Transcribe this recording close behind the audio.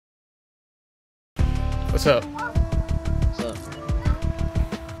What's up? What's up?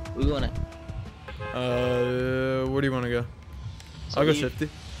 Where you going at? Where do you want to go? I'll go Shifty.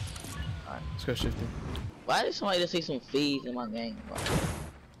 Alright. Let's go Shifty. Why did somebody just say some FaZe in my game?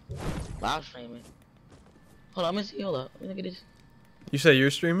 Live streaming. Hold on, let me see. Hold up. Let me look at this. You say you're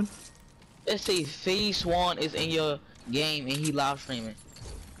streaming? It says FaZe Swan is in your game and he live streaming.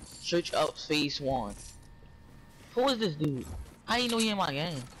 Search up FaZe Swan. Who is this dude? How you know he in my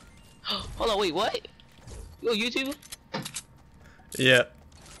game? Hold on, wait, what? You a YouTuber? Yeah.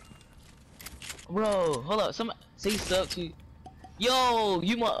 Bro, hold up. Some say sub to. Yo,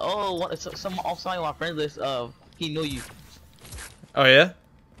 you might. Oh, some outside my friends list. He knew you. Oh yeah?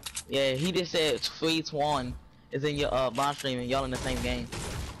 Yeah, he just said FaZe Swan is in your live stream and y'all in the same game.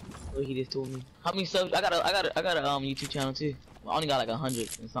 What he just told me. How many subs? I got a YouTube channel too. I only got like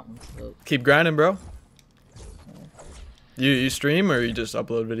 100 and something. So. Keep grinding, bro. You stream or you just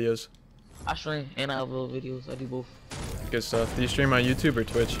upload videos? I stream and I upload videos. I do both. Good stuff. Do you stream on YouTube or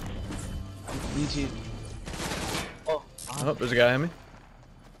Twitch? YouTube. Oh. Oh, there's a guy at me.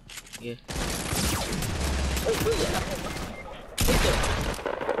 Yeah.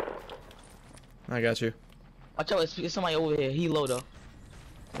 I got you. Watch out, it's somebody over here. He low though.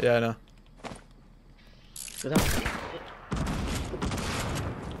 Yeah, I know.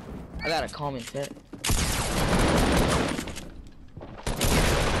 I got a comment that.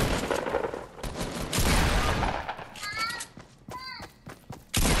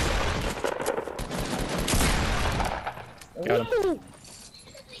 Got him.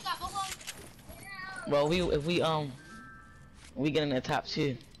 Bro, if we get in the top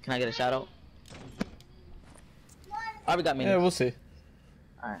 2, can I get a shout out? I already got me. Yeah, we'll see.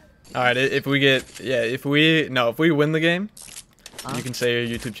 Alright. Alright, if we win the game, Huh? you can say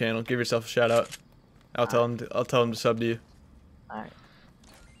your YouTube channel. Give yourself a shout out. I'll tell him to sub to you. Alright.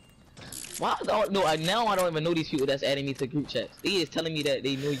 Why? No, now I don't even know these people that's adding me to group chats. They is telling me that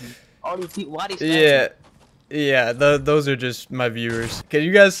they know you. All these people, why they spamming? Yeah, those are just my viewers. Can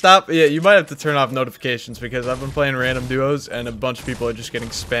you guys stop? Yeah, you might have to turn off notifications because I've been playing random duos and a bunch of people are just getting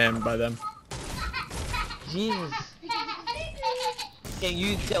spammed by them. Jesus. Can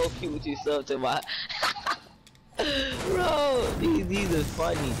you tell people to sub to my... Bro, these are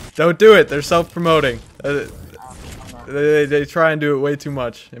funny. Don't do it. They're self-promoting. They try and do it way too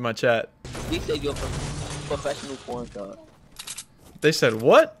much in my chat. They said you're a professional porn star. They said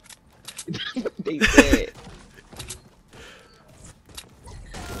what? They said.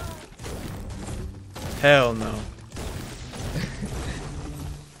 Hell no.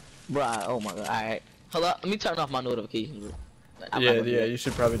 Bruh, oh my god. Alright. Hold up, let me turn off my notifications, bro. Yeah, you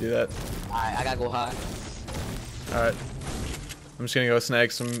should probably do that. Alright, I gotta go high. Alright. I'm just gonna go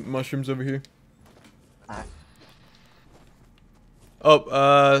snag some mushrooms over here. Alright.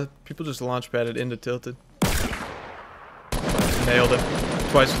 Oh, people just launch padded into tilted. Nailed it.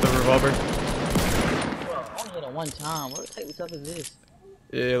 Twice with the revolver. Bro, I only hit him one time. What type of stuff is this?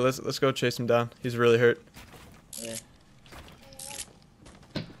 Yeah, let's go chase him down. He's really hurt. Yeah.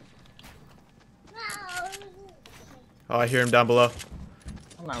 Oh, I hear him down below.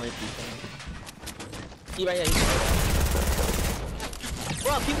 I'm not ready for you. He right here.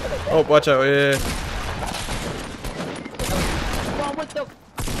 Bro, people are... Oh, watch out. Yeah. Bro, what the...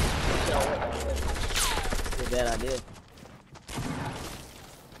 That's a bad idea.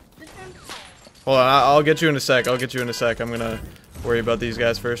 Hold on, I'll get you in a sec. I'm gonna worry about these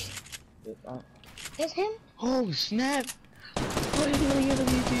guys first. It's him? Oh, snap. What is really gonna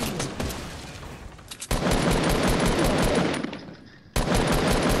be doing?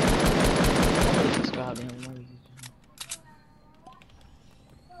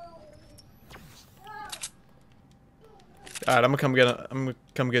 Alright, I'm gonna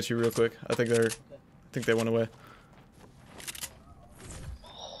come get you real quick. I think they went away.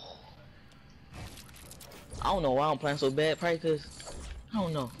 I don't know why I'm playing so bad, probably cause I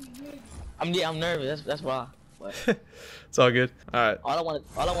don't know. I'm nervous. That's why. But It's all good. Alright. all I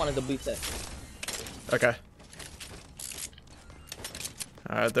want is the beat set. Okay.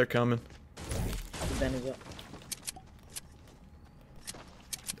 Alright, they're coming. Bandage up.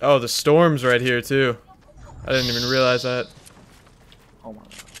 Oh, the storm's right here too. I didn't even realize that. Oh my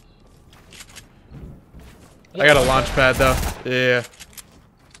god. I got a launch pad though. Yeah.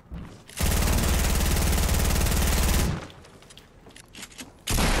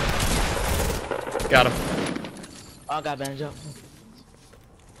 Got him. Oh, I got bandage up.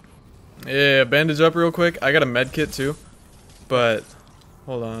 Yeah, bandage up real quick. I got a med kit too. But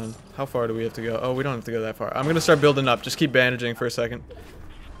hold on. How far do we have to go? Oh, we don't have to go that far. I'm gonna start building up. Just keep bandaging for a second.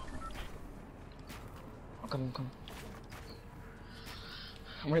 I'm coming.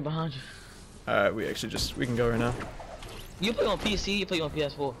 I'm right behind you. Alright, we can go right now. You play on PC, you play on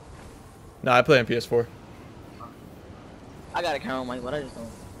PS4. No, I play on PS4. I got a camera on my, but I just don't.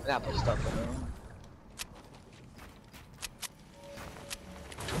 I gotta put stuff on there.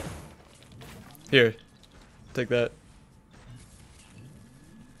 Here, take that.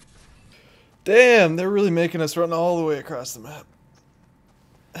 Damn, they're really making us run all the way across the map.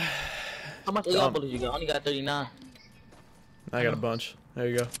 How much AR bullets you got? I only got 39. I got a bunch. There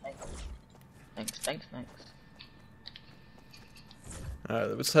you go. Thanks.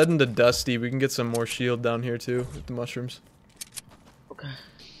 Alright, let's head into Dusty. We can get some more shield down here too with the mushrooms. Okay.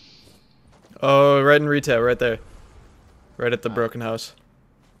 Oh, right in retail, right there. Right at the broken house.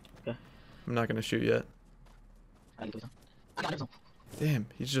 Okay. I'm not gonna shoot yet. I got some. Damn,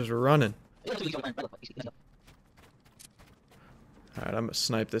 he's just running. Alright, I'm gonna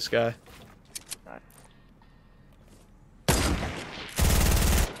snipe this guy.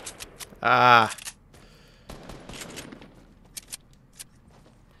 Ah.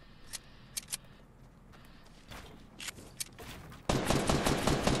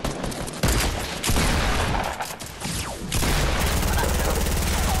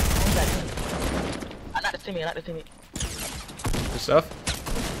 Not the teammate. Good stuff.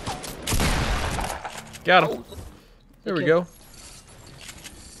 Got him. There we go.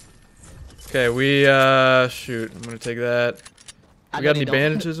 Okay, we shoot. I'm gonna take that. We got any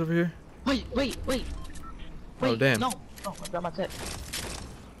bandages over here? Wait. Oh damn. No, I got my tech.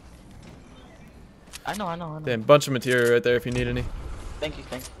 I know. Damn, bunch of material right there if you need any. Thank you.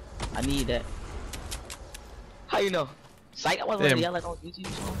 I need that. How you know? Psych, I wasn't really like on YouTube.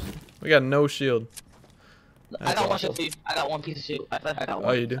 We got no shield. I got one shield for you. I got one piece of shield. I got one.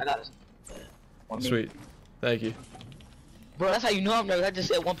 Oh, you do? I got one. Sweet. Thank you. Bro, that's how you know I'm nervous. I just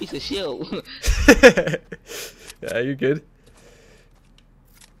said one piece of shield. Yeah, you're good.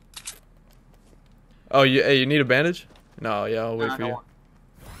 Oh, you need a bandage? No, yeah, I'll wait for you.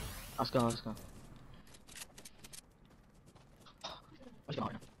 Let's go.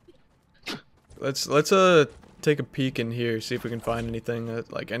 Let's take a peek in here, see if we can find anything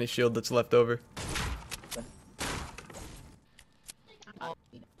like any shield that's left over.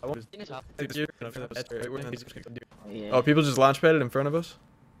 Oh, people just launch padded in front of us?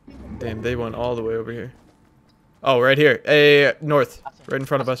 Damn, they went all the way over here. Oh, right here. Hey, north. Right in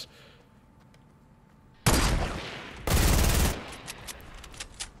front of us.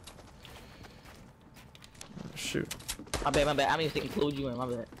 Shoot. My bad. I mean to include you in, my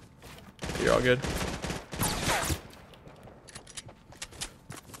bad. You're all good.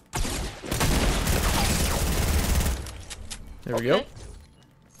 There we go.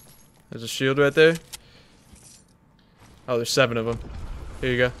 There's a shield right there. Oh, there's 7 of them.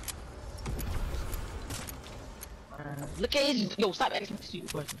 Here you go. Look at his. Yo, stop asking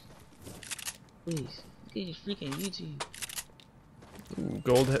stupid questions. Please. Look at his freaking YouTube. Ooh,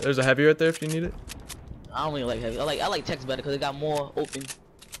 gold. There's a heavy right there if you need it. I don't really like heavy. I like text better because it got more open.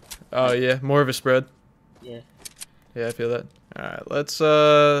 Oh yeah, more of a spread. Yeah. Yeah, I feel that. All right, let's.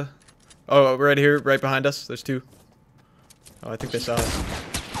 Oh, right here, right behind us. There's 2. Oh, I think they saw us.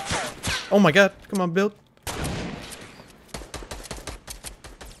 Oh my God! Come on, build. Get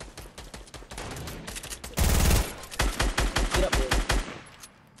up, dude.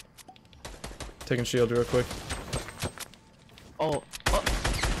 Taking shield real quick. Oh.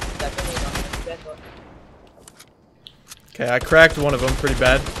 Okay, I cracked one of them pretty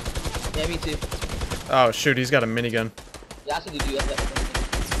bad. Yeah, me too. Oh shoot, he's got a minigun. Yeah, I should do that.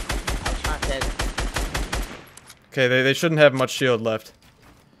 I was trying to tag. Okay, they shouldn't have much shield left.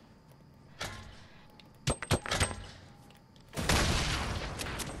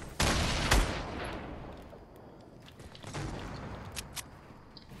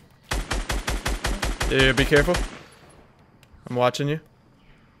 Yeah, be careful. I'm watching you.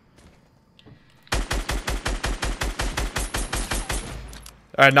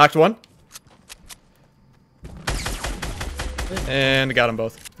 Alright, knocked one. And got them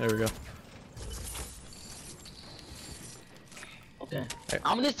both. There we go. Okay.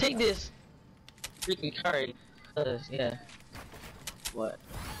 I'm gonna just take this freaking card. Yeah. What?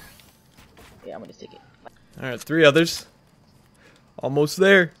 Yeah, I'm gonna just take it. Alright, 3 others. Almost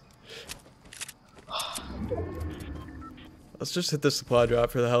there. Let's just hit the supply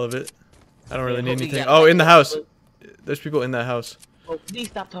drop for the hell of it. I don't really need anything. Oh, in the house. There's people in that house. Oh, please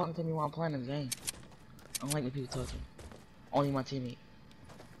stop talking to me while I'm playing this game. I don't like when people talk to me. Only my teammate.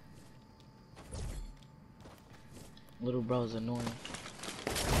 Little bro's annoying.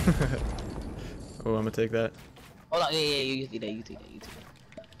 Oh, I'm gonna take that. Hold on, yeah, you take that.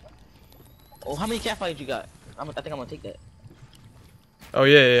 Oh, how many cat fights you got? I think I'm gonna take that. Oh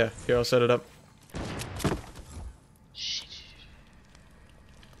yeah, yeah, yeah. Here, I'll set it up. Shit.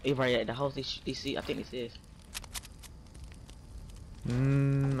 Hey, right at the house. They see. I think they see us. I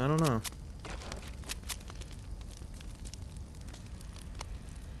don't know.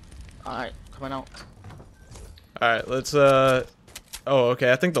 All right, coming out. All right, let's. Oh,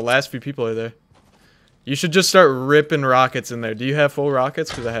 okay. I think the last few people are there. You should just start ripping rockets in there. Do you have full rockets?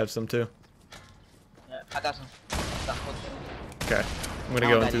 Because I have some too. Yeah, I got some. Okay, I'm gonna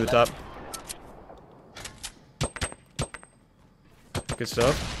go in through the top. Good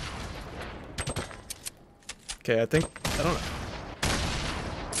stuff. Okay, I don't know.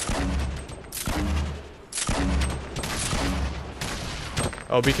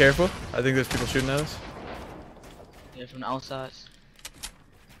 Oh, be careful. I think there's people shooting at us. Yeah, from the outside.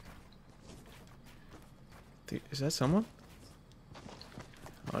 Is that someone?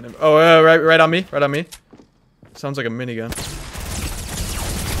 Oh, right on me. Right on me. Sounds like a minigun.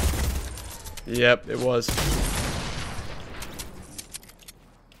 Yep, it was.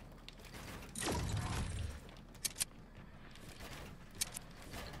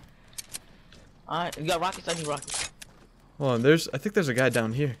 Alright, you got rockets? I need rockets. Hold on, I think there's a guy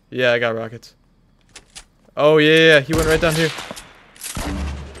down here. Yeah, I got rockets. Oh, yeah, he went right down here.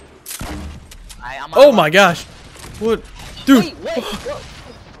 Oh my gosh! What? Dude! Wait,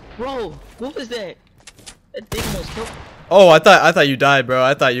 bro, what was that? That thing almost killed me. Oh, I thought you died, bro.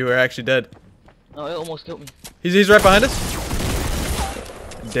 I thought you were actually dead. No, it almost killed me. He's right behind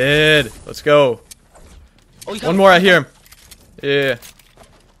us. Dead. Let's go. Oh, one more, I hear him. Yeah.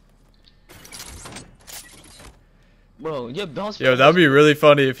 Bro, you're bouncing. Yo, that would be really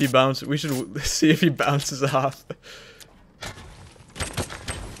funny if he bounces. We should see if he bounces off.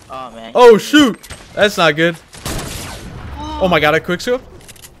 Oh man. Oh shoot! That's not good. Oh my god, I quickscope?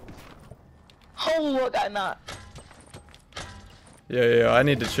 Oh, what that not? Yeah, I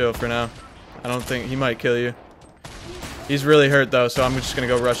need to chill for now. I don't think he might kill you. He's really hurt though, so I'm just gonna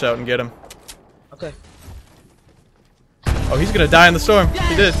go rush out and get him. Okay. Oh, he's gonna die in the storm. Yes!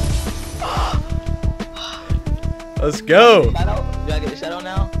 He did. Let's go. Do I get the shout out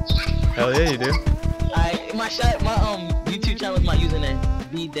now? Hell yeah, you do. Alright, my YouTube channel is my username.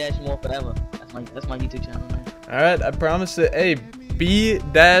 B-more forever. That's my YouTube channel, man. Alright, I promise it. Hey,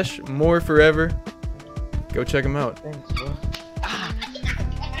 B-more forever. Go check him out. Thanks, bro.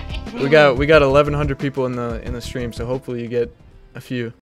 We got 1,100 people in the stream, so hopefully you get a few.